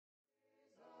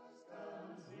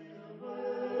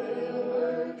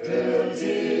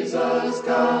Jesus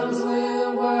comes,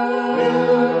 we'll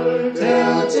work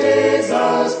till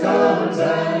Jesus comes,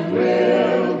 and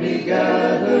we'll be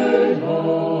gathered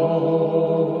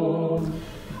home.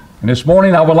 And this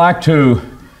morning I would like to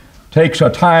take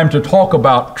some time to talk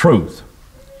about truth.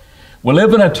 We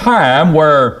live in a time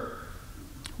where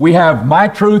we have my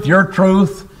truth, your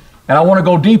truth, and I want to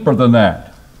go deeper than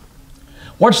that.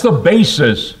 What's the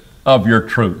basis of your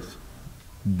truth?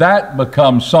 That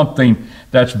becomes something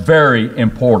that's very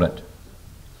important.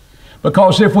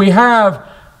 Because if we have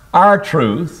our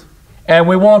truth and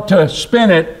we want to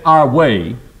spin it our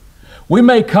way, we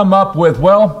may come up with,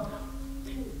 well,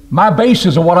 my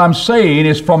basis of what I'm saying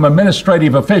is from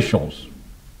administrative officials.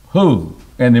 Who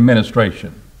in the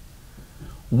administration?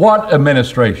 What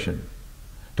administration?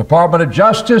 Department of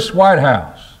Justice, White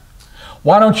House.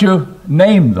 Why don't you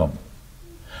name them?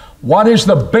 What is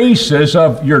the basis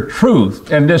of your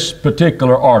truth in this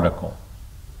particular article?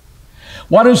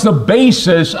 What is the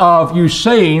basis of you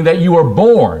saying that you were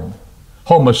born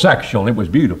homosexual? It was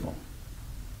beautiful.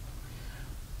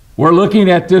 We're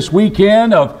looking at this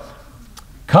weekend of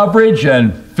coverage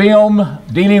and film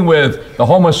dealing with the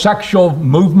homosexual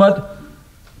movement.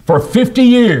 For 50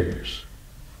 years,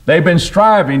 they've been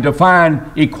striving to find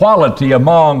equality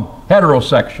among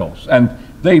heterosexuals, and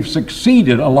they've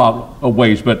succeeded a lot of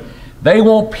ways, but they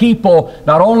want people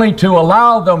not only to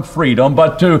allow them freedom,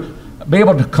 but to be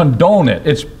able to condone it.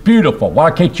 It's beautiful.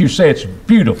 Why can't you say it's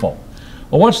beautiful?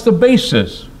 Well, what's the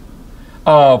basis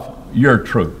of your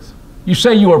truth? You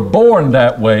say you were born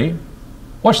that way.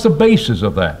 What's the basis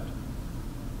of that?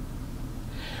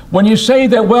 When you say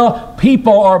that, well,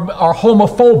 people are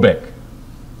homophobic,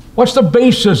 what's the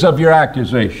basis of your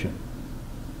accusation?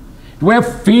 Do we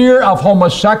have fear of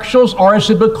homosexuals, or is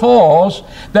it because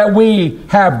that we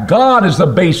have God as the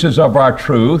basis of our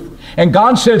truth, and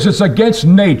God says it's against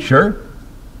nature,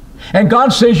 and God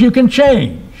says you can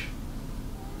change?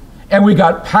 And we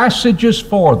got passages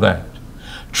for that.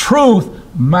 Truth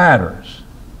matters.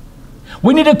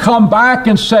 We need to come back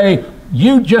and say,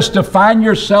 you just define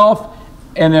yourself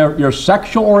and your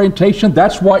sexual orientation,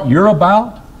 that's what you're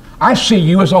about? I see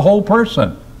you as a whole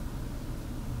person.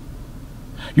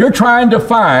 You're trying to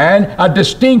find a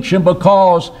distinction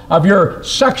because of your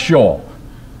sexual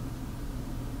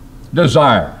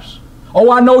desires.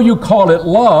 Oh, I know you call it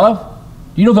love.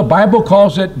 You know the Bible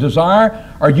calls it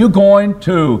desire. Are you going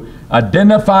to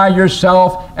identify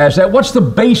yourself as that? What's the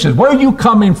basis? Where are you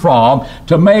coming from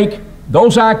to make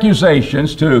those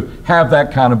accusations, to have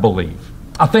that kind of belief?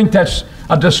 I think that's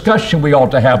a discussion we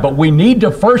ought to have, but we need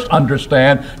to first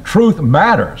understand truth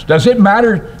matters. Does it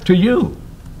matter to you?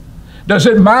 Does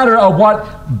it matter of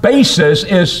what basis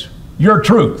is your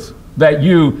truth that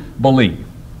you believe?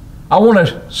 I want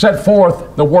to set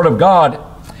forth the Word of God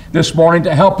this morning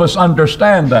to help us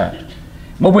understand that.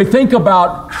 When we think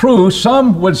about truth,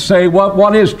 some would say,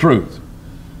 what is truth?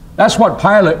 That's what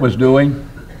Pilate was doing.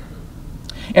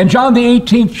 In John the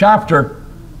 18th chapter,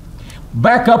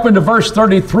 back up into verse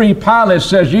 33, Pilate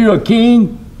says, you a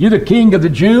king? You the king of the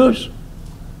Jews?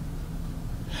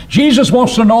 Jesus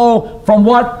wants to know, from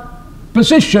what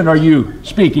position are you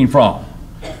speaking from?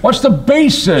 What's the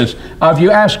basis of you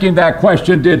asking that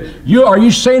question? Are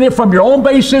you saying it from your own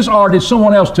basis, or did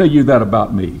someone else tell you that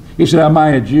about me? He said, am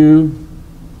I a Jew?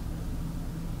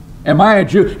 Am I a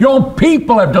Jew? Your own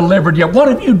people have delivered you. What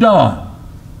have you done?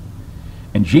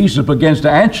 And Jesus begins to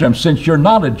answer him, since you're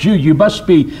not a Jew, you must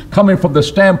be coming from the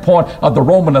standpoint of the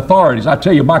Roman authorities. I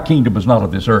tell you, my kingdom is not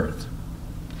of this earth.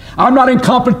 I'm not in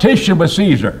competition with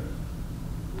Caesar.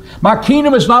 My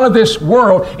kingdom is not of this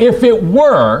world. If it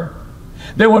were,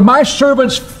 then would my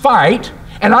servants fight,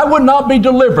 and I would not be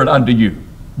delivered unto you.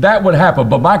 That would happen,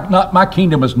 but my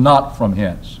kingdom is not from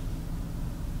hence.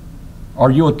 Are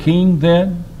you a king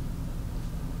then?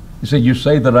 He said, you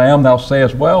say that I am, thou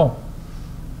sayest well.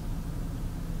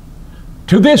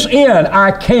 To this end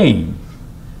I came,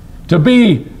 to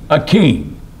be a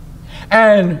king,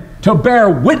 and to bear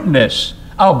witness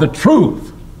of the truth.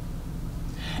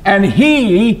 And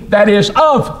he that is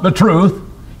of the truth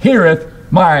heareth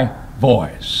my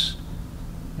voice.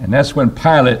 And that's when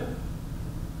Pilate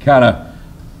kind of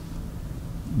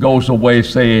goes away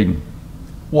saying,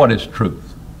 what is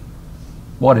truth?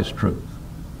 What is truth?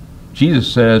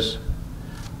 Jesus says,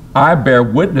 I bear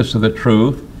witness of the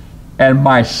truth, and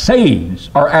my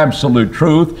sayings are absolute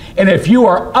truth. And if you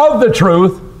are of the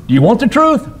truth, do you want the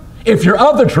truth? If you're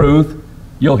of the truth,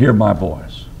 you'll hear my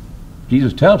voice.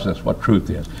 Jesus tells us what truth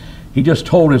is. He just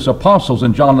told his apostles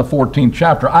in John the 14th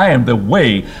chapter, I am the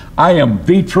way, I am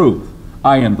the truth,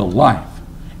 I am the life,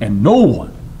 and no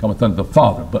one cometh unto the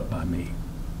Father but by me.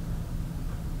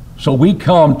 So we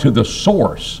come to the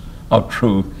source of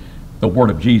truth, the Word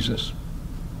of Jesus.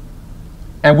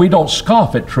 And we don't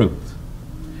scoff at truth,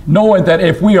 knowing that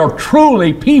if we are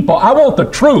truly people, I want the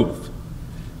truth,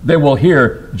 then we'll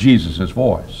hear Jesus'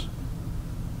 voice.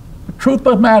 The truth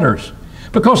matters.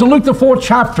 Because in Luke the 4th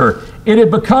chapter,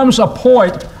 it becomes a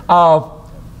point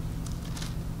of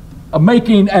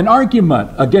making an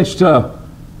argument against a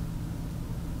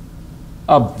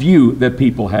view that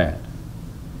people had.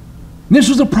 This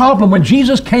was the problem when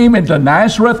Jesus came into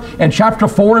Nazareth in chapter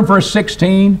 4 and verse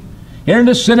 16, here in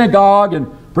the synagogue, and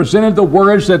presented the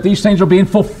words that these things are being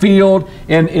fulfilled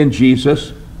in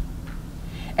Jesus.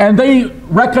 And they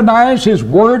recognized his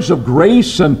words of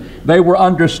grace, and they were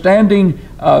understanding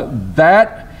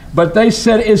that. But they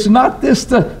said, is not this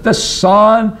the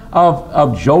son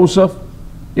of Joseph?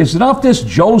 Is not this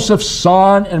Joseph's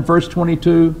son in verse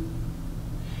 22?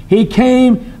 He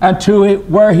came unto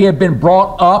where he had been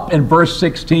brought up in verse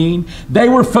 16. They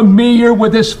were familiar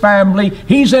with his family.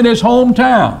 He's in his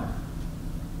hometown.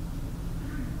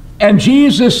 And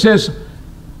Jesus is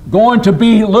going to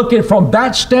be looking from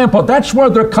that standpoint. That's where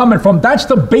they're coming from. That's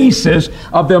the basis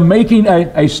of them making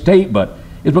a statement.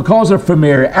 It's because of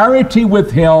familiarity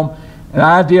with him, an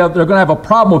idea they're going to have a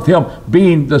problem with him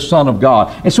being the Son of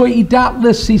God. And so he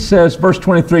doubtless, he says, verse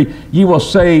 23, ye will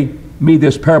say me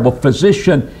this parable,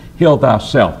 physician, heal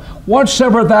thyself.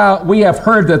 Whatsoever we have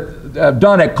heard that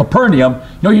done at Capernaum, you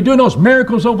know, you're doing those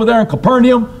miracles over there in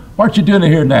Capernaum, why aren't you doing it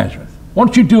here in Nazareth? Why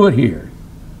don't you do it here?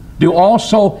 Do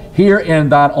also here in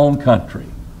thine own country.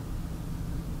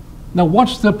 Now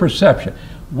what's the perception?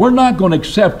 We're not going to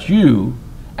accept you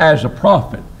as a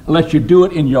prophet unless you do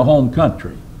it in your home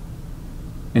country.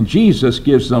 And Jesus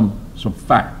gives them some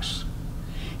facts.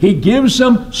 He gives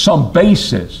them some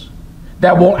basis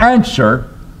that will answer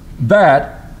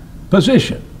that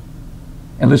position.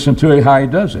 And listen to how he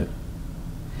does it.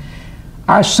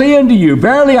 I say unto you,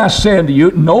 verily I say unto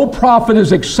you, no prophet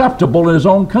is acceptable in his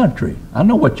own country. I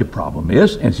know what your problem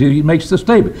is, and so he makes the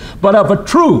statement. But of a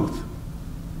truth,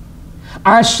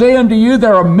 I say unto you,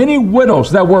 there were many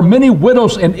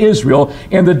widows in Israel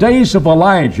in the days of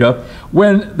Elijah,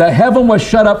 when the heaven was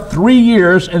shut up 3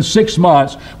 years and 6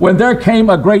 months, when there came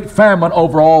a great famine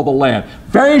over all the land.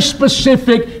 Very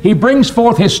specific. He brings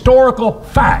forth historical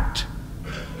fact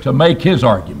to make his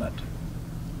argument.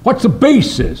 What's the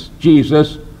basis,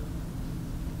 Jesus,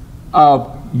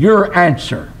 of your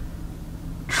answer?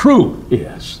 Truth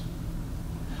is.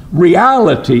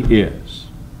 Reality is.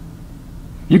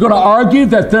 You're going to argue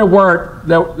that there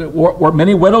were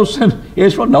many widows in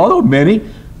Israel? No, there were many.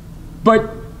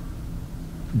 But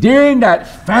during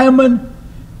that famine,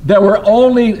 there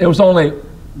was only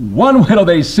one widow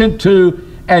they sent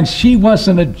to, and she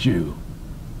wasn't a Jew.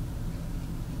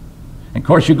 And of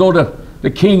course, you go to the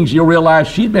Kings, you'll realize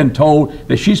she'd been told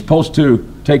that she's supposed to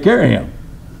take care of him.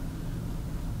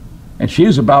 And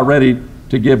she's about ready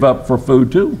to give up for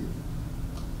food too.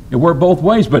 It worked both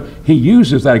ways, but he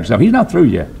uses that example. He's not through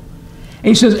yet.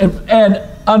 He says, and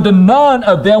unto none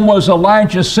of them was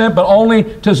Elijah sent, but only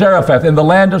to Zarephath in the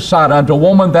land of Sidon, unto a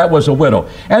woman that was a widow.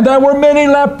 And there were many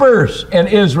lepers in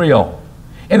Israel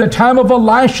in the time of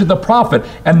Elisha the prophet,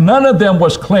 and none of them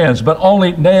was cleansed, but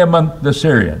only Naaman the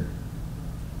Syrian.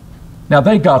 Now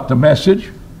they got the message.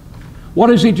 What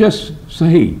does he just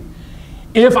say?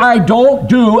 If I don't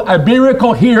do a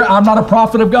miracle here, I'm not a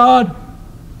prophet of God.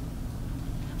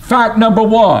 Fact number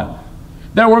one,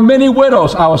 there were many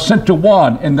widows. I was sent to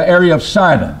one in the area of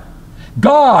Sidon.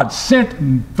 God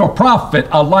sent the prophet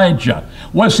Elijah.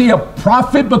 Was he a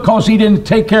prophet because he didn't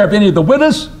take care of any of the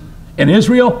widows in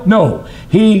Israel? No,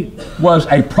 he was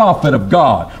a prophet of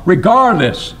God,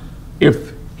 regardless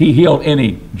if he healed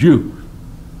any Jew.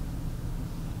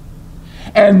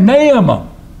 And Naaman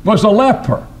was a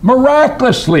leper.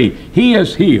 Miraculously, he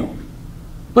is healed.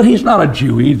 But he's not a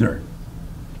Jew either.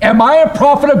 Am I a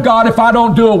prophet of God if I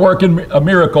don't do a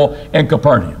miracle in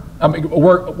Capernaum? I mean,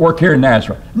 work here in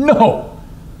Nazareth? No.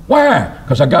 Why?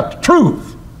 Because I got the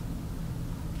truth.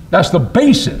 That's the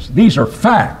basis. These are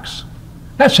facts.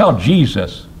 That's how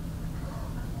Jesus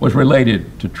was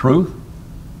related to truth.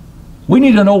 We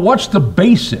need to know what's the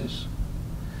basis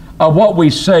of what we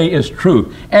say is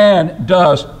truth. And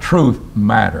does truth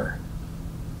matter?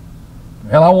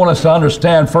 Well, I want us to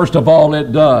understand, first of all,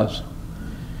 it does.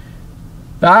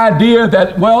 The idea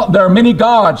that, well, there are many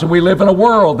gods, and we live in a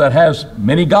world that has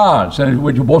many gods, and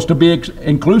we're supposed to be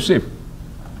inclusive.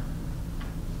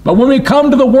 But when we come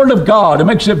to the Word of God, it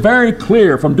makes it very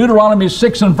clear from Deuteronomy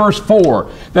 6 and verse 4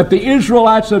 that the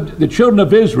Israelites, the children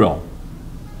of Israel,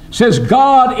 says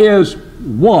God is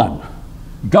one.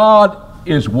 God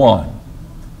is one.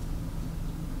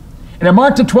 And in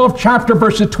Mark the 12th chapter,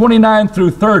 verses 29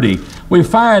 through 30, we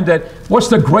find that what's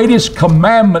the greatest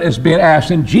commandment is being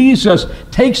asked. And Jesus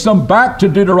takes them back to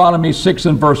Deuteronomy 6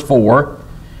 and verse 4,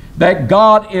 that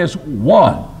God is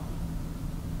one.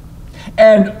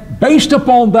 And based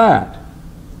upon that,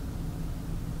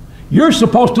 you're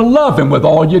supposed to love Him with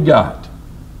all you got.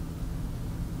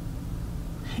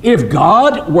 If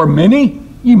God were many,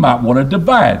 you might want to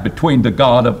divide between the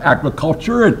God of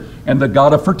agriculture and the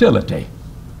God of fertility.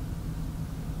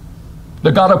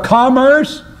 The God of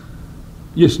commerce?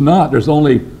 It's not. There's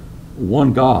only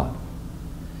one God.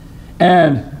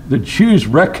 And the Jews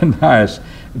recognized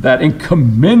that and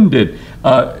commended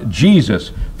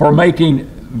Jesus for making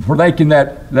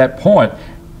that point.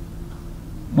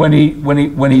 When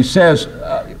he says,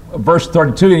 verse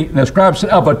 32, the scribe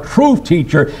said, of a true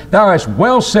teacher, thou hast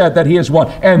well said that He is one,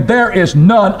 and there is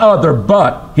none other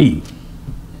but He.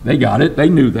 They got it. They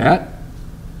knew that.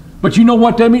 But you know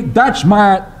what they mean? That's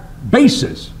my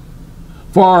basis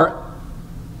for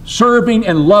serving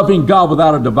and loving God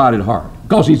without a divided heart,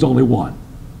 because He's only one.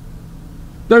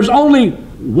 There's only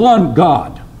one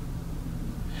God.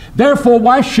 Therefore,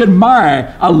 why should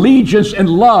my allegiance and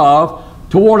love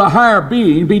toward a higher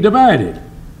being be divided?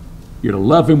 You're to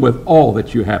love Him with all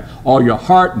that you have, all your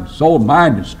heart and soul,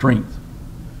 mind and strength.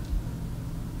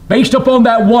 Based upon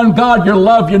that one God, you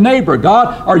love your neighbor.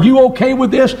 God, are you okay with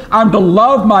this? I'm to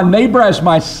love my neighbor as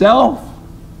myself?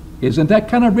 Isn't that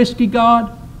kind of risky,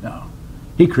 God? No.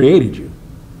 He created you.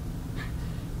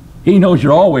 He knows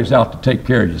you're always out to take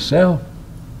care of yourself.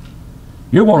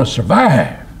 You want to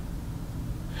survive.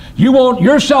 You want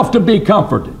yourself to be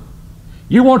comforted.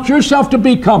 You want yourself to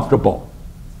be comfortable.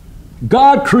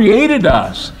 God created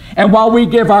us, and while we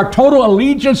give our total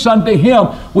allegiance unto Him,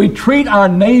 we treat our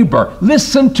neighbor.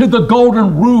 Listen to the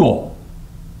golden rule.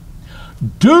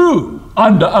 Do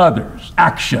unto others,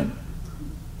 action,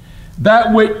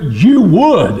 that which you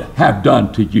would have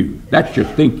done to you. That's your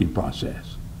thinking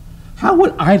process. How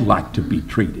would I like to be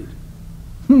treated?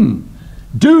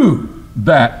 Do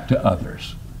that to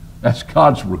others. That's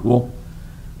God's rule.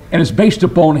 And it's based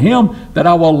upon Him that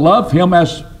I will love Him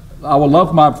as I will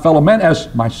love my fellow man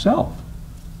as myself.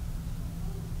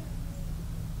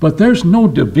 But there's no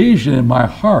division in my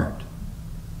heart.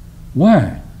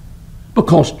 Why?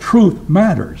 Because truth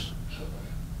matters.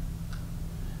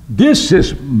 This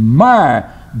is my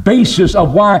basis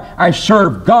of why I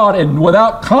serve God, and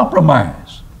without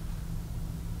compromise.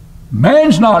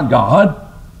 Man's not God.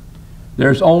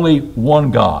 There's only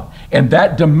one God. And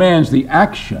that demands the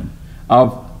action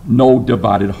of no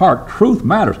divided heart. Truth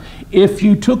matters. If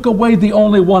you took away the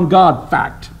only one God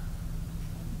fact,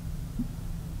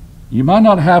 you might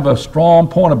not have a strong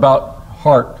point about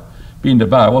heart being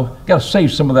divided. Well, got to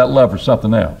save some of that love for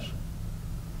something else.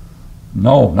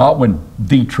 No, not when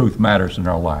the truth matters in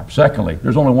our life. Secondly,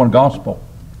 there's only one gospel,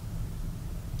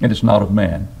 and it's not of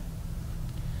man.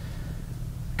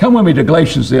 Come with me to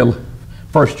Galatians, the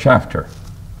first chapter.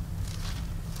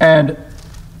 And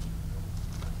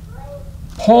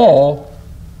Paul,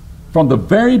 from the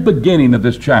very beginning of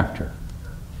this chapter,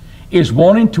 is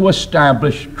wanting to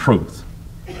establish truth.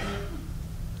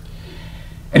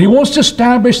 And he wants to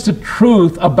establish the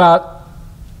truth about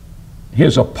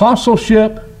his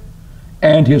apostleship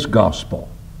and his gospel.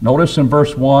 Notice in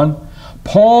verse 1,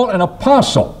 Paul, an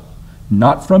apostle,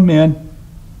 not from men,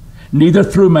 neither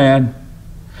through man,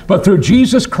 but through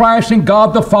Jesus Christ and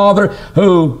God the Father,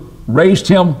 who raised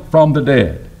Him from the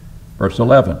dead. Verse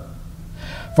 11,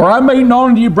 for I made known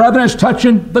unto you, brethren, as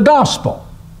touching the gospel.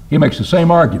 He makes the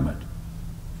same argument,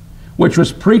 which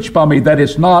was preached by me, that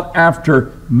it's not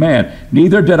after man.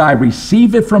 Neither did I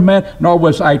receive it from man, nor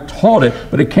was I taught it,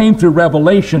 but it came through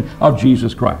revelation of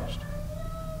Jesus Christ.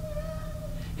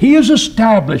 He is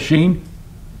establishing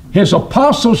his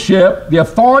apostleship, the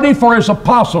authority for his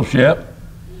apostleship,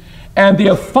 and the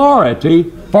authority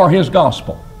for his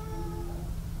gospel.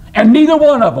 And neither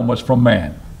one of them was from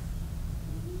man.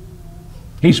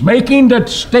 He's making the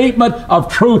statement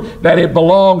of truth that it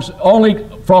belongs only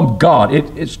from God.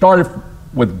 It started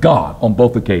with God on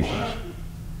both occasions.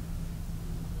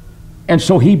 And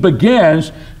so he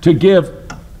begins to give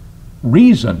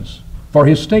reasons for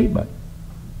his statement,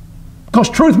 because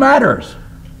truth matters.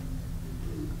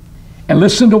 And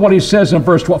listen to what he says in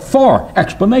verse 12. For,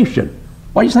 explanation.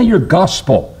 Why do you say your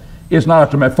gospel is not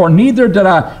after man? For neither did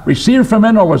I receive it from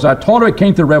men, nor was I taught it. It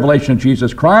came through revelation of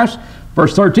Jesus Christ.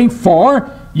 Verse 13,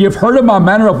 for ye have heard of my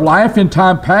manner of life in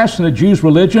time past in the Jews'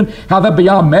 religion, how that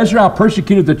beyond measure I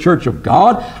persecuted the church of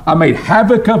God. I made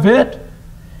havoc of it,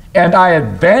 and I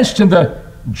advanced in the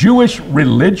Jewish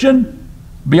religion.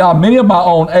 beyond many of my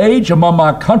own age, among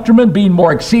my countrymen, being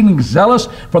more exceeding zealous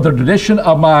for the tradition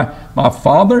of my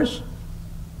fathers.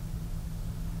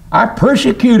 I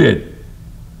persecuted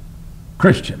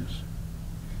Christians.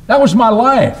 That was my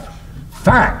life.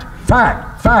 Fact,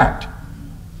 fact, fact.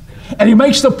 And he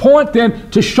makes the point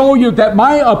then to show you that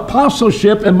my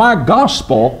apostleship and my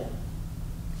gospel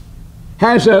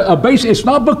has a base. It's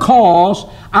not because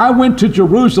I went to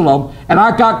Jerusalem and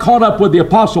I got caught up with the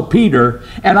Apostle Peter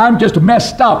and I'm just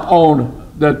messed up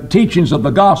on the teachings of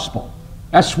the gospel.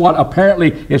 That's what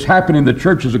apparently is happening in the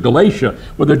churches of Galatia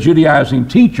with the Judaizing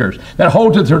teachers that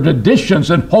hold to their traditions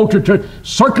and hold to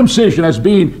circumcision as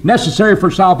being necessary for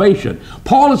salvation.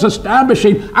 Paul is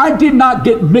establishing, I did not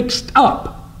get mixed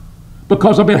up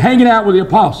because I've been hanging out with the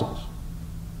apostles.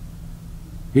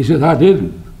 He says, I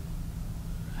didn't.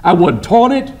 I wasn't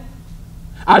taught it.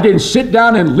 I didn't sit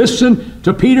down and listen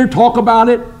to Peter talk about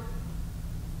it.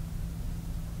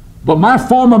 But my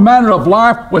former manner of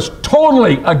life was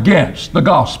totally against the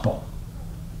gospel.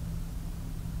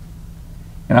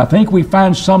 And I think we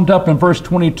find summed up in verse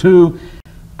 22,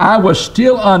 I was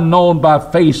still unknown by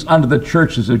face unto the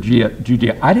churches of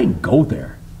Judea. I didn't go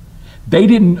there. They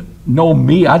didn't know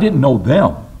me. I didn't know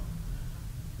them.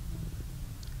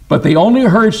 But they only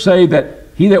heard say that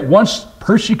he that once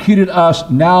persecuted us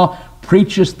now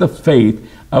preacheth the faith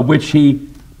of which he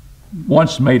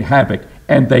once made havoc.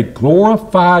 And they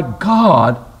glorified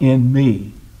God in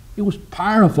me. It was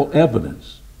powerful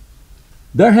evidence.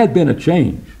 There had been a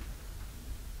change.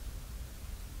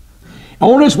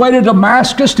 On his way to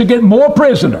Damascus to get more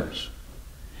prisoners,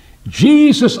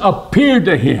 Jesus appeared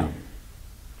to him.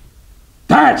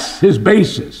 That's his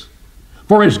basis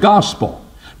for his gospel.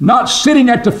 Not sitting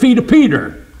at the feet of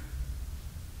Peter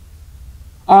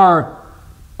or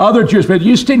other Jews, but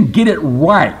you just didn't get it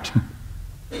right.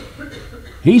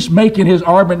 He's making his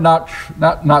argument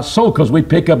not so, because we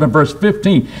pick up in verse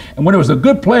 15. And when it was the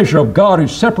good pleasure of God who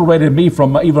separated me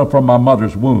even from my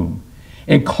mother's womb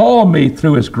and called me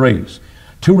through his grace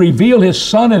to reveal his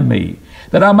Son in me,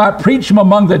 that I might preach him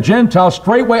among the Gentiles,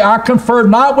 straightway I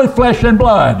conferred not with flesh and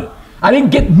blood. I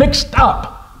didn't get mixed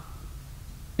up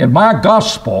in my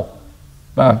gospel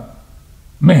by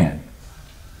men.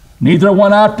 Neither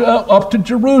went I up to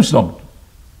Jerusalem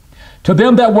to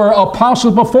them that were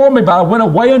apostles before me, but I went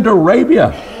away into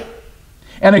Arabia.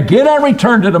 And again I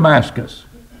returned to Damascus.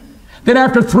 Then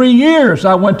after 3 years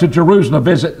I went to Jerusalem to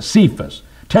visit Cephas,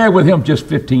 tarried with him just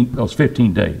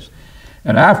 15 days.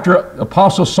 And after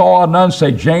apostles saw none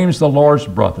say, James the Lord's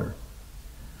brother.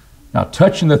 Now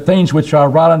touching the things which I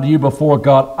write unto you before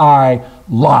God, I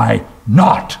lie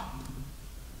not.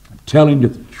 I'm telling you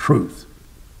the truth.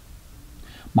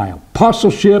 My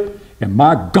apostleship and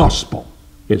my gospel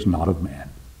is not of man.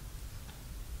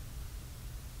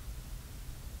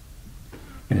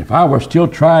 And if I were still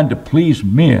trying to please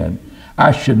men,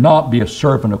 I should not be a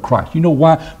servant of Christ. You know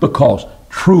why? Because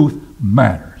truth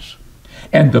matters.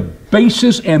 And the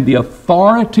basis and the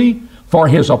authority for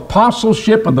his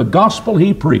apostleship and the gospel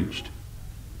he preached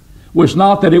was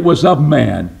not that it was of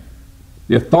man.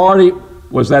 The authority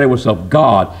was that it was of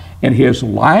God. And his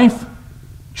life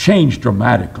changed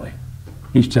dramatically.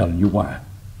 He's telling you why.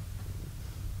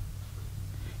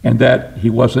 And that he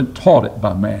wasn't taught it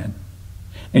by man.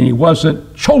 And he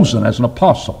wasn't chosen as an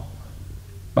apostle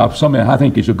by somebody I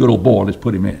think he's a good old boy, let's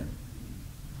put him in.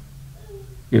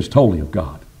 It's totally of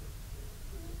God.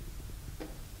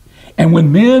 And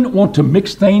when men want to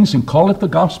mix things and call it the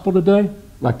gospel today,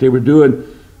 like they were doing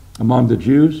among the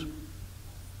Jews,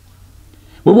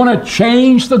 we want to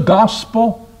change the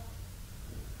gospel.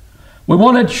 We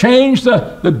want to change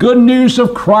the good news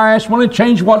of Christ. We want to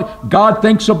change what God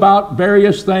thinks about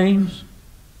various things.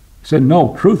 He said,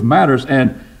 no, truth matters.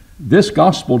 And this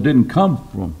gospel didn't come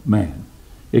from man.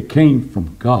 It came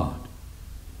from God.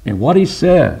 And what he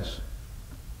says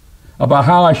about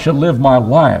how I should live my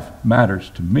life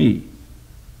matters to me.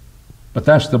 But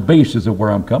that's the basis of where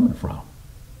I'm coming from.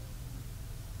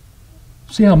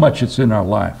 See how much it's in our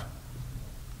life.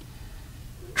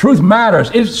 Truth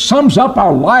matters. It sums up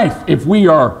our life if we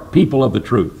are people of the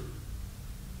truth.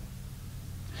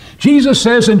 Jesus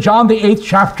says in John the 8th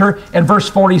chapter and verse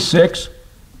 46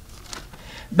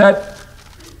 that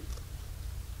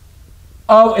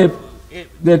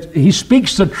that he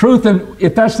speaks the truth, and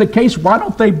if that's the case, why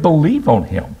don't they believe on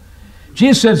him?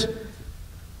 Jesus says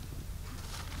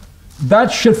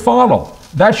that should follow.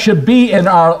 That should be in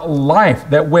our life,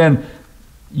 that when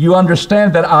you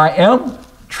understand that I am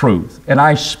truth and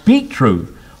I speak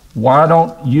truth, why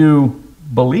don't you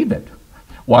believe it?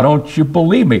 Why don't you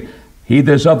believe me? He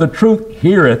that is of the truth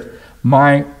heareth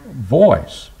my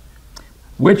voice.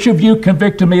 Which of you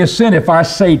convicted me of sin? If I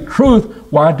say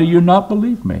truth, why do you not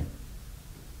believe me?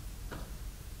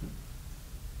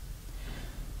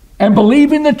 And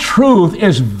believing the truth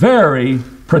is very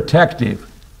protective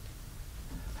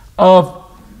of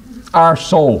our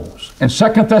souls. In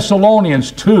 2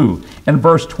 Thessalonians 2 and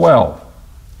verse 12,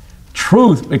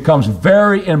 truth becomes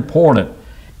very important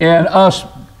in us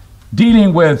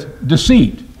dealing with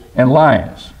deceit and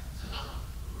lies.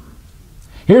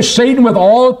 Here's Satan with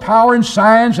all power and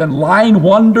signs and lying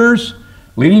wonders,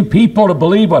 leading people to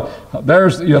believe,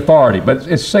 there's the authority, but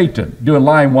it's Satan doing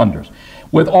lying wonders.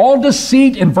 With all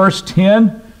deceit, in verse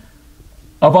 10,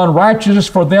 of unrighteousness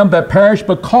for them that perish,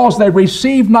 because they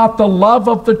receive not the love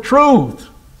of the truth,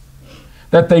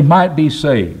 that they might be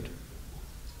saved.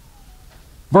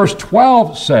 Verse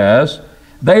 12 says,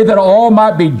 they that all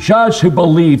might be judged who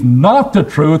believe not the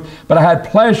truth, but had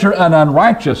pleasure in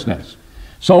unrighteousness.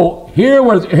 So here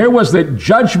was the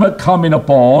judgment coming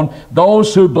upon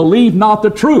those who believe not the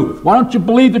truth. Why don't you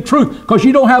believe the truth? Because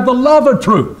you don't have the love of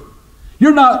truth.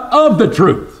 You're not of the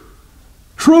truth.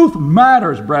 Truth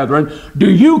matters, brethren. Do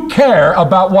you care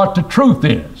about what the truth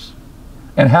is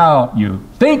and how you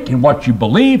think and what you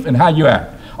believe and how you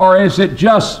act? Or is it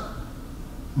just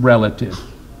relative?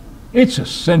 It's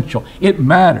essential. It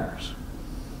matters.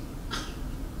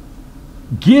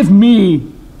 Give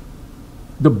me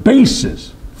the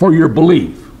basis for your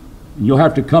belief. And you'll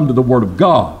have to come to the Word of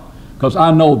God, because I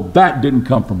know that didn't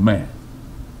come from man.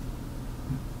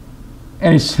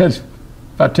 And he says,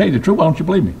 if I tell you the truth, why don't you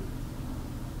believe me?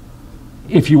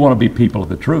 If you want to be people of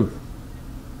the truth.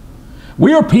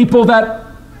 We are people that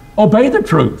obey the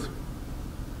truth.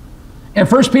 In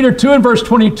 1 Peter 2 and verse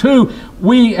 22,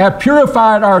 we have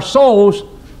purified our souls,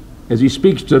 as he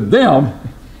speaks to them,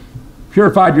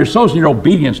 purified your souls in your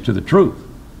obedience to the truth.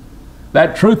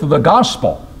 That truth of the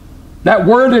gospel. That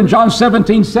word in John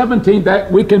 17:17, that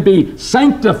we can be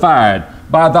sanctified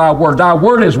by thy word. Thy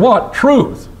word is what?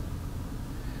 Truth.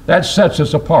 That sets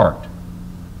us apart.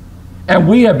 And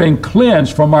we have been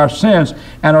cleansed from our sins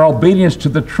and our obedience to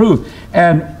the truth.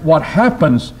 And what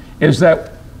happens is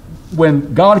that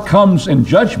when God comes in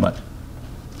judgment,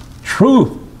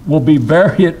 truth will be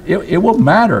it will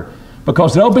matter,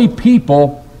 because there'll be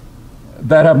people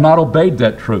that have not obeyed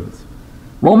that truth.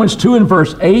 Romans 2 and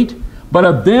verse 8, but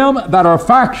of them that are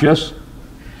factious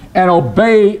and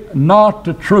obey not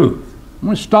the truth. I'm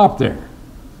going to stop there.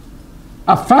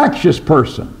 A factious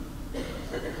person.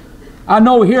 I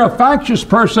know here a factious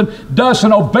person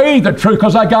doesn't obey the truth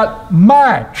because I got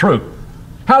my truth.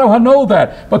 How do I know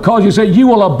that? Because you say you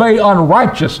will obey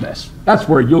unrighteousness. That's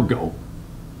where you'll go.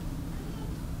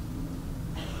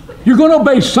 You're going to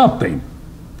obey something.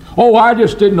 Oh, I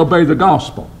just didn't obey the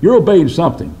gospel. You're obeying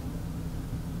something.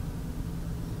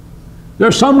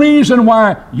 There's some reason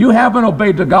why you haven't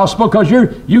obeyed the gospel, because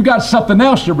you got something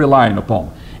else you're relying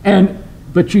upon.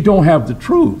 But you don't have the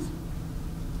truth.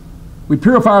 We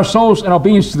purify our souls in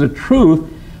obedience to the truth,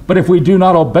 but if we do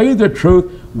not obey the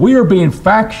truth, we are being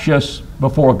factious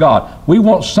before God. We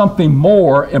want something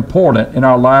more important in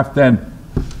our life than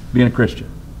being a Christian.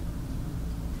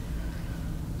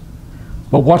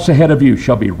 But what's ahead of you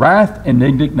shall be wrath and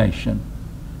indignation,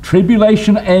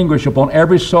 tribulation and anguish upon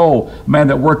every soul, man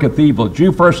that worketh evil,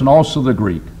 Jew first and also the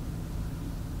Greek.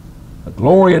 The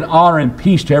glory and honor and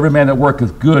peace to every man that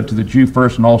worketh good, to the Jew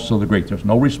first and also the Greek. There's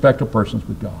no respect of persons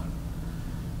with God.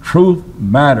 Truth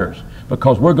matters,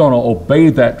 because we're going to obey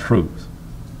that truth.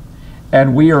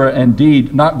 And we are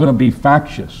indeed not going to be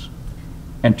factious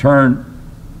and turn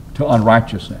to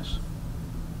unrighteousness.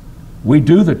 We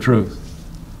do the truth.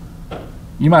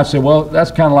 You might say, well,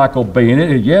 that's kind of like obeying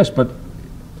it. Yes, but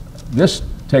this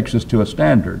takes us to a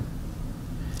standard.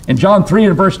 In John 3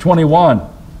 and verse 21,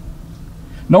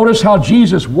 notice how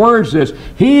Jesus words this.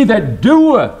 He that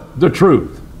doeth the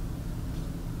truth.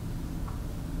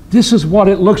 This is what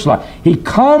it looks like. He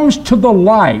comes to the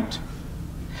light,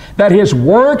 that his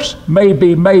works may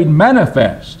be made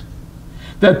manifest,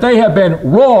 that they have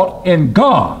been wrought in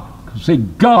God. See,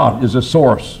 God is the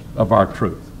source of our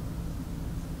truth.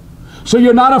 So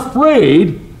you're not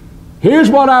afraid. Here's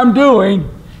what I'm doing.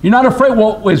 You're not afraid,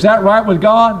 well, is that right with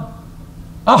God?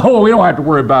 Oh, we don't have to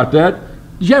worry about that.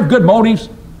 Did you have good motives?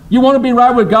 You want to be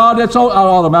right with God? That's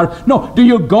all that matters. No, do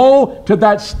you go to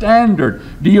that standard?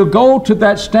 Do you go to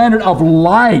that standard of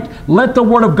light? Let the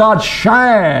Word of God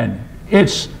shine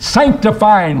its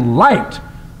sanctifying light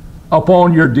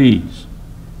upon your deeds,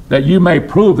 that you may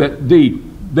prove that indeed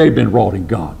they've been wrought in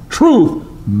God. Truth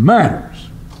matters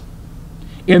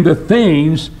in the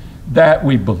things that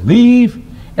we believe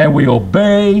and we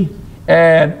obey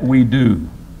and we do.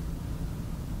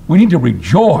 We need to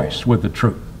rejoice with the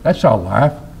truth. That's our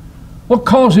life. What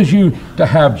causes you to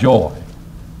have joy?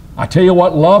 I tell you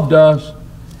what love does.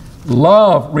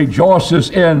 Love rejoices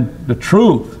in the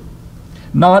truth,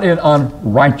 not in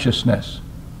unrighteousness.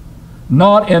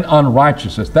 Not in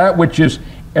unrighteousness, that which is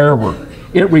error.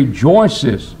 It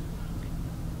rejoices,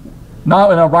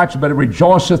 not in unrighteousness, but it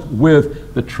rejoiceth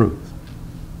with the truth.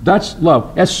 That's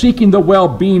love. That's seeking the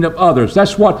well-being of others.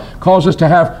 That's what causes us to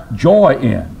have joy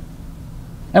in.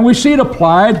 And we see it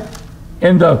applied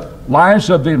in the lives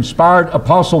of the inspired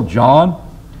Apostle John.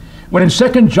 When in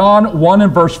 2 John 1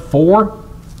 and verse 4,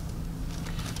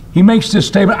 he makes this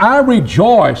statement, I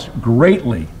rejoice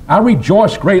greatly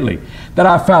that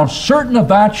I found certain of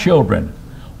thy children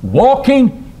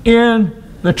walking in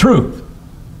the truth,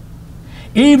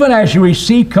 even as you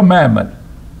receive commandment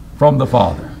from the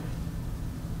Father.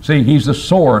 See, he's the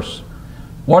source.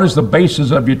 What is the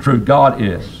basis of your truth? God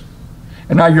is.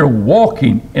 And now you're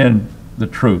walking in the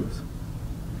truth.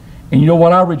 And you know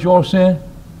what I rejoice in?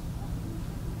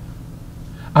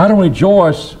 I don't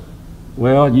rejoice,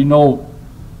 well, you know,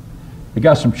 they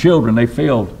got some children, they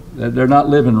failed. They're not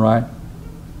living right.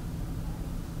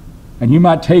 And you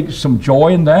might take some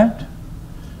joy in that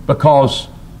because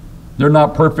they're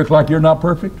not perfect like you're not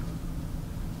perfect.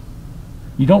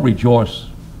 You don't rejoice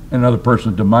in another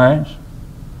person's demise.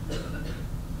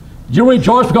 You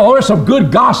rejoice because, oh, there's some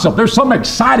good gossip. There's something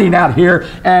exciting out here,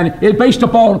 and it's based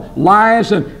upon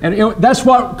lies, and that's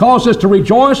what causes us to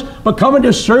rejoice. But coming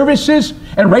to services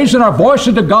and raising our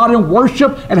voices to God in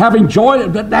worship and having joy,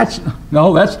 that's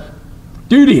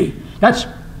duty. That's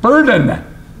burden.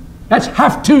 That's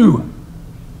have to.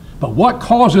 But what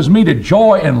causes me to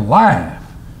joy and laugh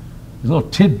is little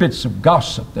tidbits of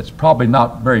gossip that's probably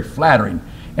not very flattering,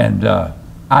 and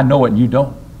I know it and you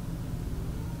don't.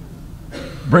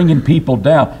 Bringing people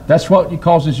down. That's what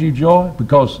causes you joy,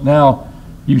 because now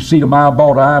you see them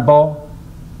eyeball to eyeball.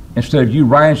 Instead of you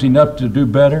rising up to do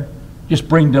better, just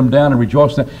bring them down and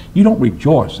rejoice. You don't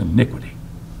rejoice in iniquity.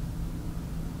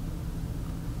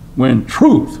 When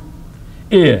truth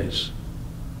is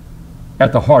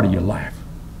at the heart of your life,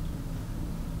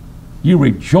 you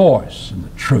rejoice in the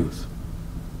truth.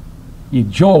 You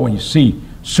joy when you see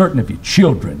certain of your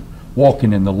children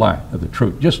walking in the light of the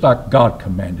truth, just like God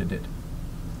commanded it.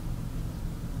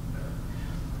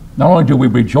 Not only do we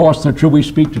rejoice in the truth, we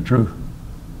speak the truth.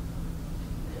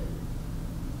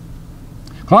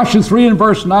 Colossians 3 and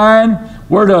verse 9,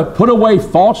 we're to put away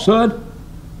falsehood.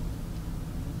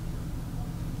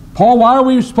 Paul, why are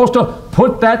we supposed to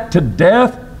put that to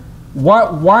death?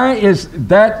 Why is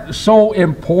that so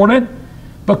important?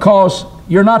 Because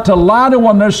you're not to lie to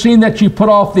one another, seeing that you put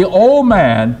off the old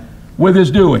man with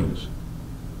his doings.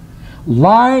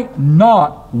 Lie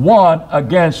not one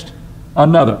against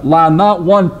another. Lie not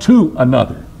one to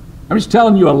another. I'm just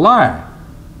telling you a lie.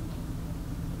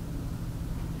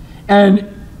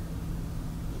 And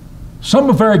some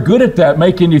are very good at that,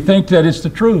 making you think that it's the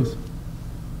truth.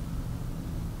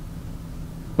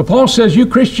 But Paul says, you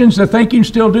Christians that think you can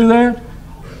still do that,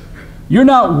 you're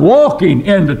not walking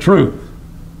in the truth.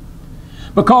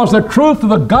 Because the truth of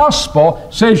the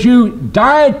gospel says you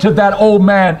died to that old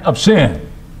man of sin.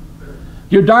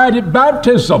 You died at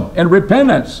baptism and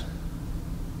repentance.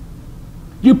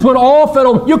 You put off that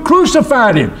old, you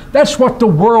crucified him. That's what the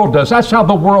world does. That's how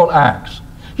the world acts.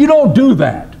 You don't do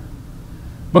that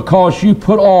because you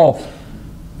put off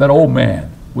that old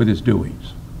man with his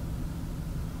doings.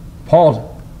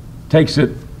 Paul takes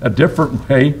it a different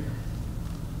way.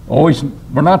 Always,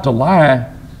 we're not to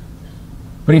lie,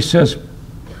 but he says,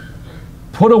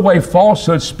 put away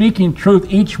falsehood, speaking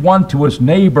truth, each one to his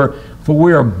neighbor, for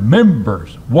we are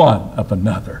members one of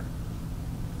another.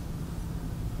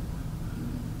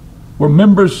 We're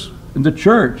members in the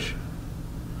church.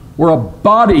 We're a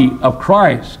body of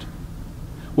Christ.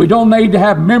 We don't need to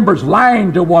have members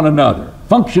lying to one another.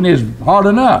 Function is hard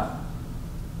enough.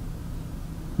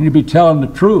 You need to be telling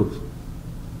the truth.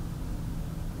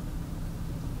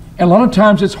 And a lot of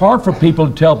times it's hard for people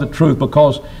to tell the truth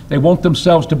because they want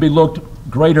themselves to be looked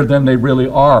greater than they really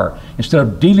are, instead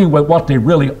of dealing with what they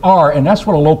really are. And that's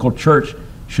what a local church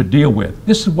should deal with.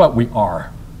 This is what we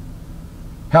are.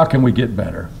 How can we get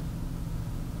better?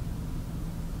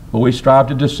 But we strive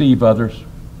to deceive others.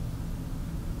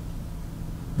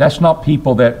 That's not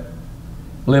people that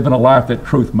live in a life that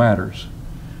truth matters.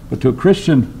 But to a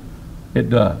Christian, it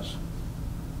does.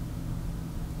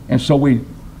 And so we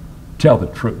tell the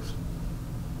truth.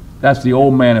 That's the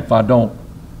old man. If I don't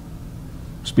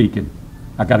speak it,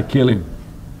 I got to kill him.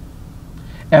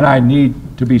 And I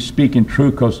need to be speaking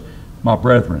truth because, my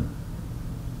brethren,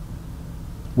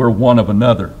 we're one of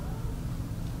another.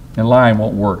 And lying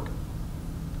won't work.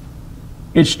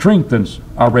 It strengthens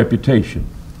our reputation.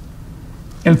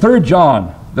 In 3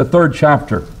 John, the 3rd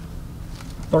chapter,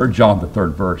 3 John, the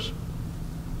 3rd verse,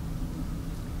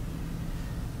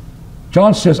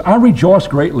 John says, I rejoice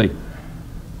greatly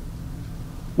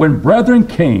when brethren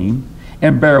came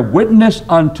and bear witness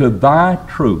unto thy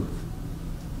truth,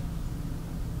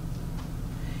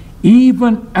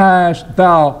 even as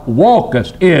thou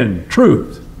walkest in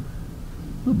truth.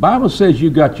 The Bible says you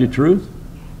got your truth.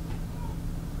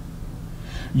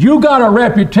 You got a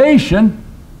reputation.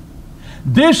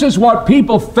 This is what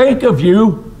people think of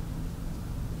you.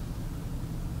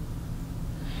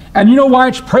 And you know why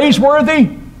it's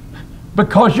praiseworthy?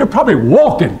 Because you're probably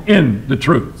walking in the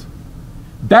truth.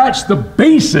 That's the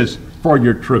basis for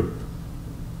your truth.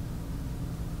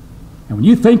 And when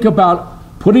you think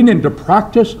about putting into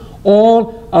practice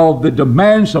all of the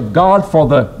demands of God for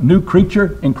the new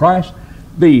creature in Christ,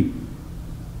 the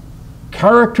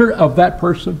character of that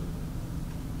person,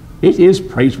 it is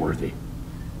praiseworthy.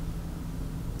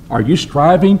 Are you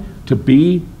striving to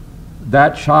be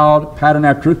that child pattern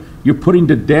after truth? You're putting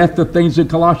to death the things in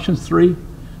Colossians 3?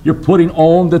 You're putting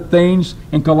on the things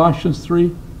in Colossians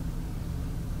 3?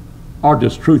 Or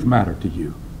does truth matter to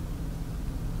you?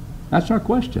 That's our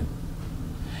question.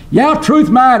 Yeah, truth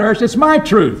matters. It's my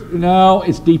truth. No,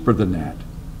 it's deeper than that.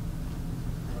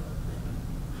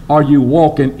 Are you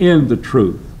walking in the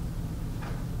truth?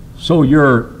 So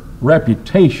your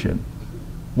reputation,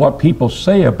 what people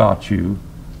say about you,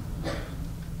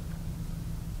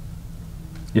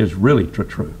 is really the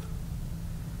truth.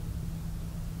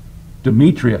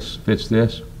 Demetrius fits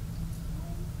this.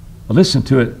 Well, listen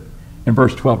to it in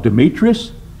verse 12.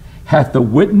 Demetrius hath the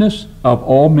witness of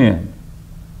all men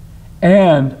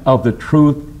and of the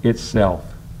truth itself.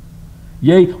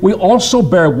 Yea, we also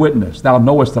bear witness. Thou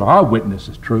knowest that our witness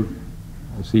is true,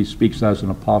 as he speaks as an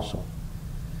apostle.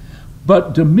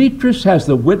 But Demetrius has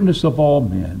the witness of all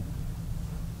men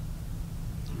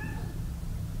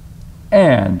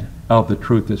and of the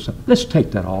truth itself. Let's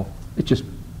take that off. Let's just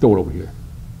throw it over here.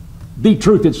 The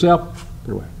truth itself,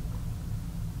 put it away.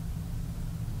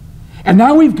 And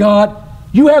now we've got,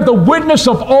 you have the witness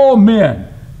of all men.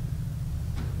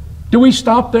 Do we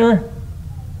stop there?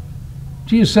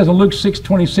 Jesus says in Luke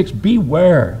 6:26,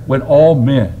 beware when all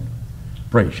men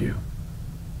praise you.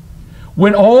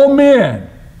 When all men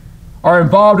are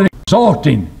involved in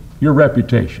exalting your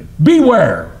reputation,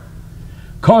 beware,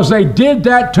 because they did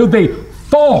that to the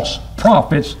false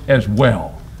prophets as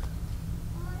well.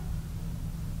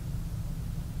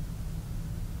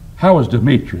 How is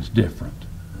Demetrius different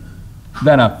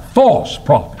than a false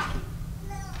prophet?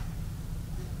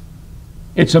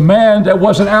 It's a man that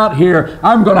wasn't out here,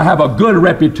 I'm going to have a good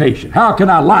reputation. How can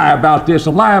I lie about this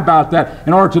and lie about that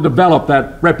in order to develop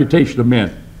that reputation of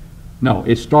men? No,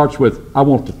 it starts with, I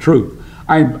want the truth.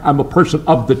 I'm a person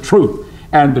of the truth.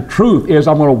 And the truth is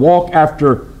I'm going to walk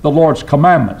after the Lord's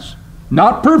commandments.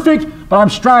 Not perfect, but I'm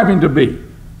striving to be.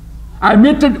 I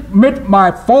admit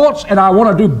my faults and I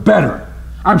want to do better.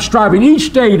 I'm striving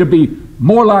each day to be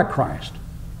more like Christ.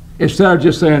 Instead of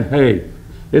just saying, hey,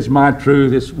 it's my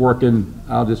truth, it's working,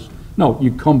 no,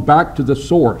 you come back to the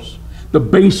source, the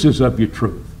basis of your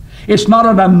truth. It's not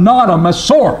an anonymous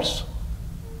source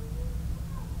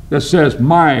that says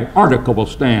my article will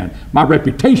stand, my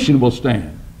reputation will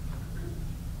stand.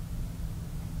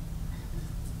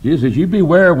 Jesus says, you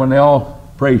beware when they all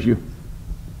praise you,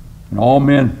 and all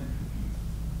men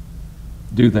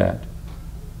do that.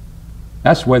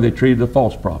 That's the way they treated the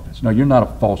false prophets. No, you're not a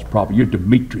false prophet. You're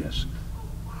Demetrius.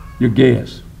 You're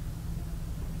Gaius.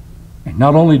 And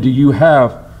not only do you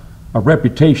have a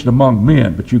reputation among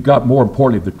men, but you've got, more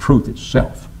importantly, the truth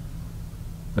itself.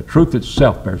 The truth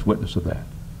itself bears witness of that.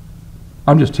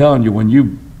 I'm just telling you,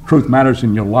 when truth matters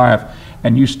in your life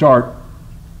and you start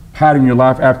patterning your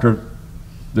life after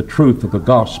the truth of the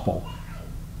gospel,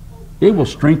 it will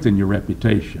strengthen your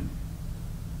reputation.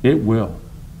 It will.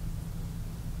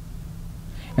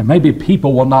 And maybe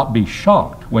people will not be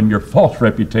shocked when your false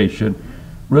reputation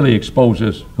really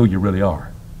exposes who you really are.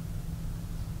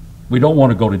 We don't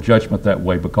want to go to judgment that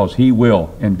way, because he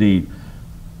will indeed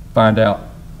find out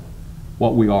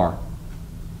what we are.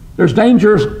 There's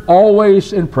dangers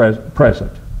always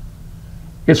present.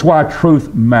 It's why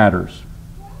truth matters.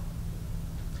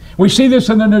 We see this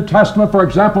in the New Testament. For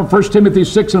example, in 1 Timothy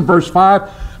 6 and verse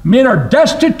 5, men are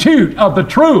destitute of the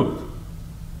truth,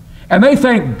 and they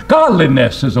think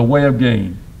godliness is a way of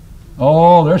gain.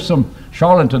 Oh, there's some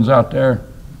charlatans out there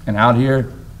and out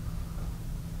here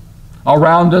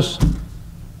around us.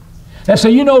 They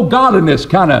say, you know, godliness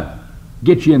kind of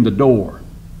gets you in the door.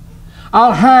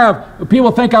 I'll have,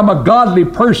 people think I'm a godly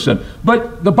person,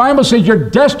 but the Bible says you're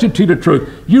destitute of truth.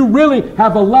 You really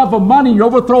have a love of money. You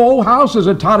overthrow old houses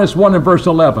in Titus 1 and verse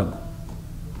 11.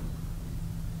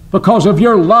 Because of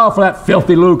your love for that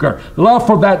filthy lucre, love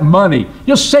for that money.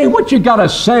 You say what you got to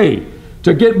say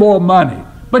to get more money,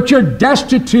 but you're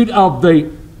destitute of the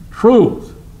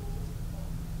truth.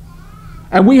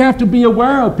 And we have to be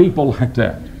aware of people like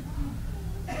that.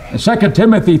 In 2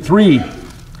 Timothy 3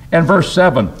 and verse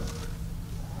 7,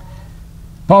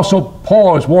 Apostle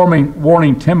Paul is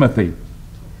warning Timothy.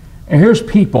 And here's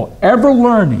people ever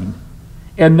learning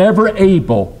and never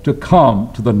able to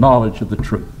come to the knowledge of the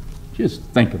truth. Just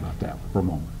think about that for a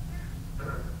moment.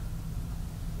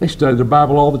 They study their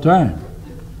Bible all the time.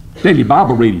 Daily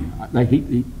Bible reading.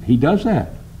 He does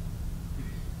that.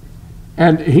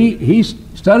 And he's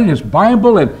studying his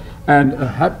Bible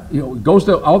and goes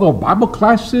to all the Bible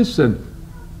classes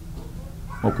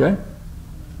okay?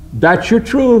 That's your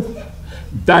truth.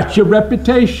 That's your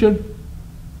reputation.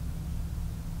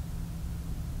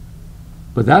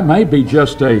 But that may be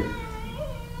just a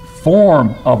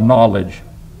form of knowledge.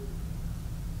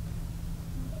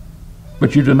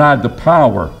 But you denied the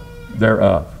power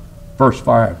thereof. Verse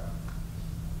 5.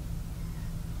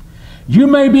 You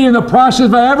may be in the process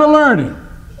of ever learning.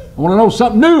 I want to know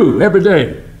something new every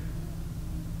day.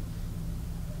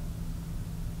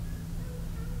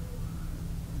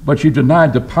 But you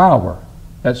denied the power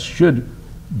that should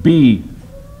be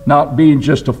not being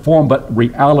just a form but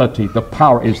reality. The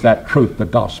power is that truth, the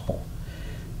gospel.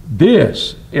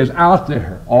 This is out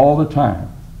there all the time.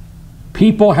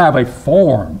 People have a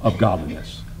form of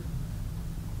godliness.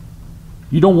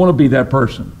 You don't want to be that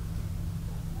person.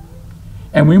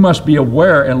 And we must be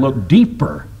aware and look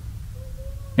deeper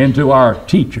into our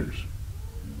teachers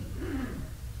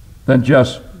than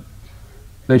just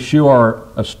they sure are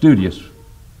a studious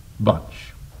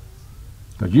bunch.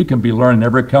 Because you can be learning,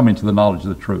 never coming to the knowledge of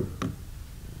the truth.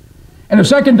 And the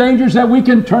second danger is that we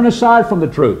can turn aside from the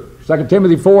truth. 2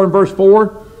 Timothy 4 and verse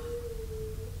 4.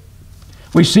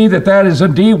 We see that is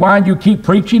indeed why you keep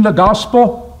preaching the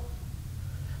gospel.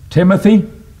 Timothy,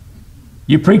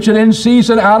 you preach it in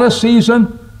season, out of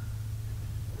season.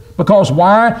 Because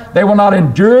why? They will not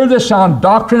endure the sound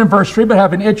doctrine in verse 3, but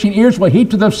having itching ears will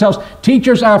heap to themselves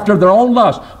teachers after their own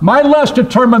lust. My lust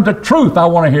determines the truth I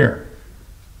want to hear.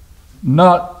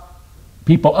 Not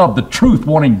people of the truth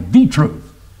wanting the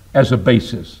truth as a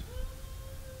basis.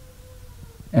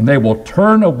 And they will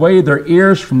turn away their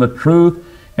ears from the truth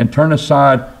and turn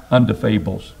aside unto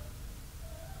fables.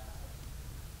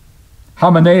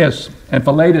 Hymenaeus and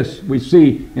Philetus we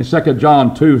see in 2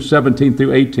 John 2, 17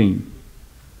 through 18.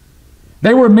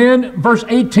 They were men, verse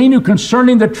 18, who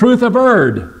concerning the truth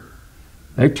averred.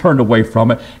 They turned away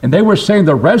from it, and they were saying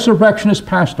the resurrection is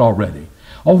past already.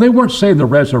 Oh, they weren't saying the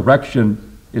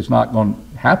resurrection is not going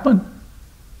to happen.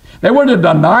 They weren't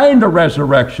denying the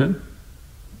resurrection.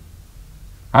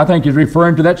 I think he's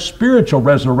referring to that spiritual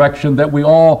resurrection that we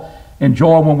all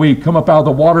enjoy when we come up out of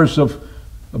the waters of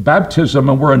baptism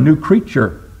and we're a new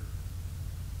creature.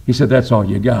 He said, that's all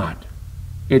you got.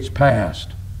 It's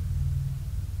past.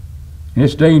 And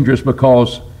it's dangerous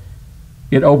because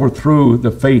it overthrew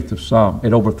the faith of some.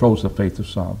 It overthrows the faith of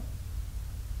some.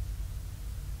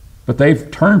 But they've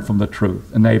turned from the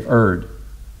truth and they've erred.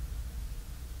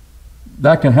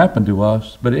 That can happen to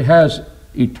us, but it has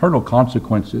eternal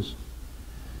consequences.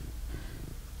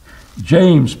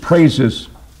 James praises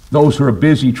those who are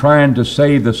busy trying to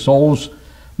save the souls,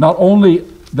 not only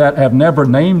that have never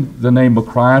named the name of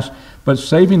Christ, but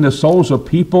saving the souls of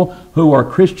people who are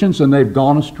Christians and they've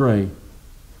gone astray.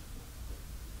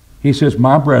 He says,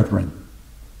 my brethren,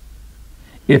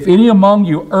 if any among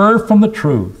you err from the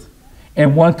truth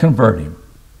and one convert him,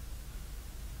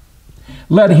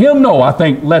 let him know, I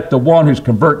think let the one who's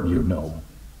converting you know,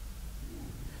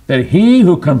 that he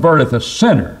who converteth a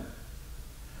sinner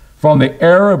from the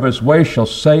error of his way shall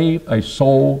save a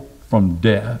soul from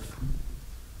death.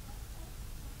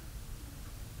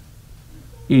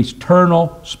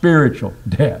 Eternal spiritual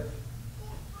death.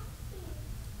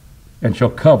 And shall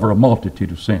cover a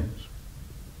multitude of sins.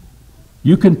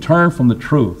 You can turn from the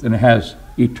truth and it has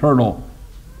eternal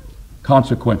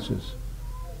consequences.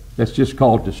 That's just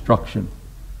called destruction.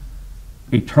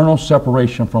 Eternal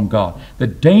separation from God. The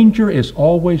danger is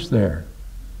always there.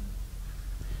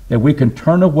 That we can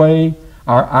turn away,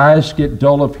 our eyes get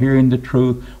dull of hearing the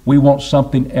truth. We want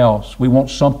something else. We want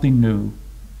something new.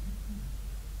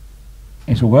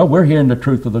 And so, well, we're hearing the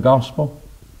truth of the gospel,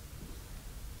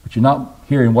 but you're not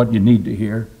hearing what you need to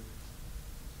hear.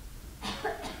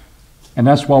 And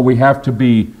that's why we have to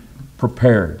be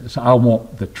prepared. So I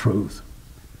want the truth.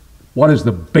 What is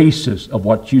the basis of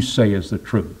what you say is the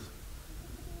truth?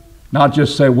 Not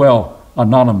just say, well,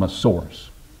 anonymous source.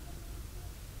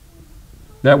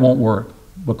 That won't work,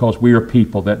 because we are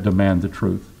people that demand the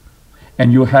truth.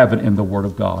 And you have it in the Word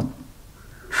of God.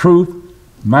 Truth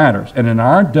matters. And in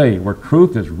our day, where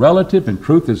truth is relative and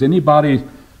truth is anybody's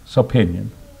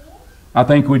opinion, I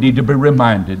think we need to be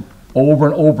reminded over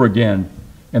and over again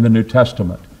in the New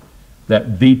Testament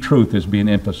that the truth is being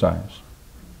emphasized.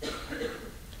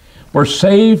 We're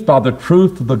saved by the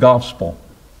truth of the gospel.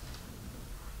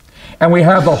 And we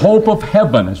have the hope of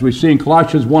heaven, as we see in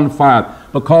Colossians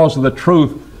 1:5, because of the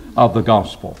truth of the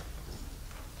gospel.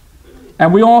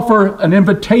 And we offer an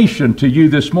invitation to you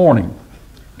this morning,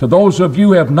 to those of you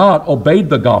who have not obeyed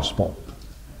the gospel.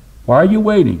 Why are you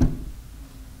waiting?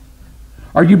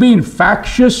 Are you being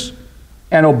factious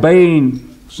and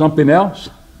obeying something else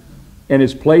in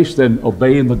its place than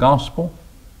obeying the gospel?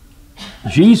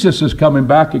 Jesus is coming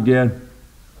back again.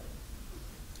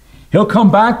 He'll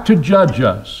come back to judge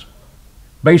us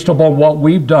based upon what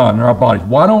we've done in our bodies.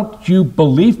 Why don't you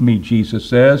believe me, Jesus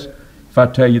says, if I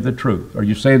tell you the truth? Are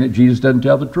you saying that Jesus doesn't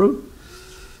tell the truth?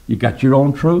 You got your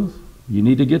own truth. You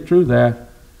need to get through that,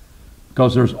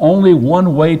 because there's only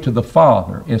one way to the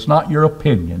Father. It's not your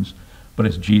opinions, but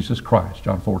it's Jesus Christ,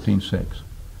 John 14:6.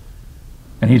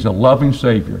 And He's a loving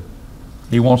Savior.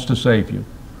 He wants to save you.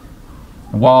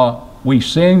 And while we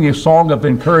sing a song of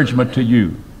encouragement to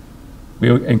you, we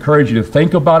encourage you to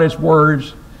think about His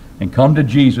words and come to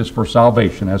Jesus for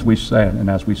salvation as we sing and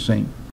as we sing.